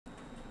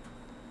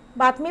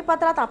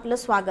बातमीपत्रात आपलं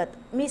स्वागत।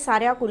 मी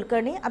साऱ्या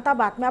कुलकर्णी। आता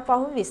बातम्या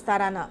पाहून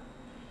विस्तारानं।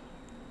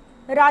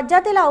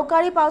 राज्यातील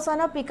अवकाळी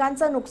पावसानं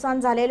पिकांचं नुकसान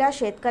झालेल्या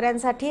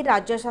शेतकऱ्यांसाठी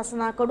राज्य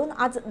शासनाकडून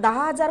आज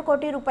 10,000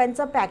 कोटी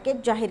रुपयांचं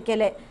पॅकेज जाहीर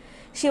केलंय।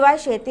 शिवाय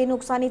शेती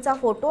नुकसानीचा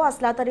फोटो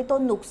असला तरी तो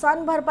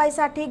नुकसान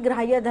भरपाईसाठी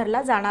ग्राह्य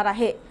धरला जाणार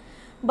आहे।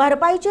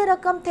 भरपाईची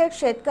रक्कम थेट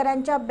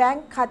शेतकऱ्यांच्या बँक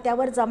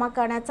खात्यावर जमा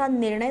करण्याचा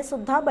निर्णय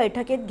सुद्धा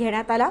बैठकीत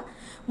घेण्यात आला।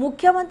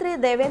 मुख्यमंत्री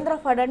देवेंद्र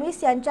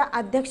फडणवीस यांच्या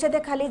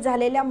अध्यक्षतेखाली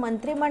झालेल्या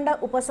मंत्रिमंडळ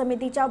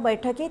उपसमितीच्या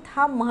बैठकीत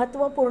हा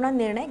महत्त्वपूर्ण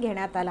निर्णय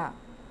घेण्यात आला।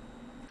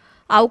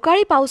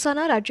 अवकाळी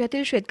पावसानं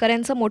राज्यातील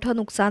शेतकऱ्यांचं मोठं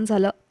नुकसान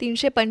झालं।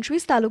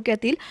 325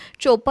 तालुक्यातील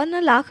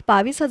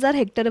 54,22,000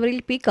 हेक्टरवरील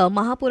पिकं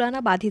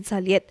महापुरानं बाधित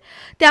झाली आहेत।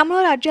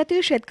 त्यामुळे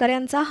राज्यातील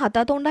शेतकऱ्यांचा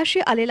हातातोंडाशी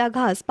आलेला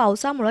घास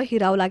पावसामुळे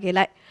हिरावला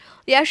गेलाय।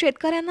 या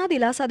शेतकऱ्यांना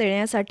दिलासा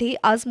देण्यासाठी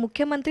आज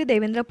मुख्यमंत्री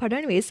देवेंद्र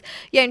फडणवीस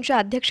यांच्या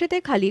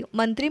अध्यक्षतेखाली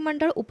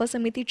मंत्रिमंडळ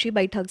उपसमितीची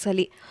बैठक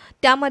झाली।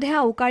 त्यामध्ये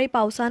अवकाळी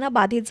पावसानं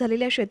बाधित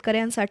झालेल्या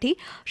शेतकऱ्यांसाठी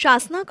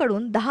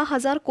शासनाकडून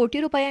 10,000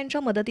 कोटी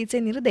रुपयांच्या मदतीचे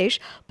निर्देश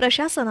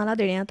प्रशासनाला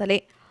देण्यात आले।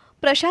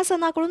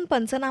 प्रशासनाकडून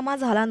पंचनामा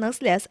झाला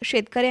नसल्यास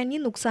शेतकऱ्यांनी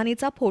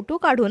नुकसानीचा फोटो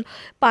काढून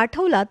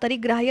पाठवला तरी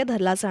ग्राह्य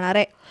धरला जाणार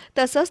आहे।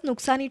 तसंच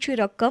नुकसानीची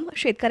रक्कम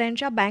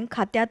शेतकऱ्यांच्या बँक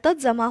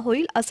खात्यातच जमा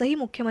होईल असंही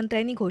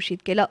मुख्यमंत्र्यांनी घोषित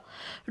केलं।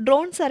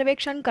 ड्रोन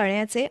सर्वेक्षण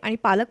करण्याचे आणि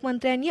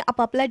पालकमंत्र्यांनी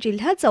आपापल्या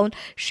जिल्ह्यात जाऊन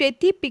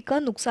शेती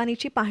पिकं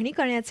नुकसानीची पाहणी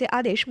करण्याचे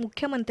आदेश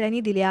मुख्यमंत्र्यांनी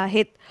दिले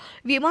आहेत।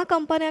 विमा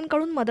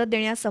कंपन्यांकडून मदत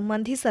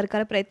देण्यासंबंधी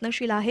सरकार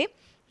प्रयत्नशील आहे।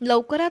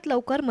 लवकरात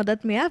लवकर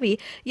मदत मिळावी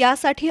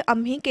यासाठी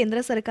आम्ही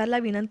केंद्र सरकारला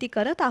विनंती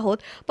करत आहोत,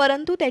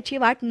 परंतु त्याची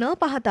वाट न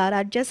पाहता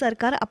राज्य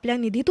सरकार आपल्या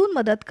निधीतून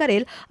मदत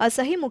करेल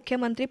असंही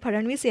मुख्यमंत्री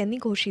फडणवीस यांनी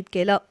घोषित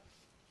केलं।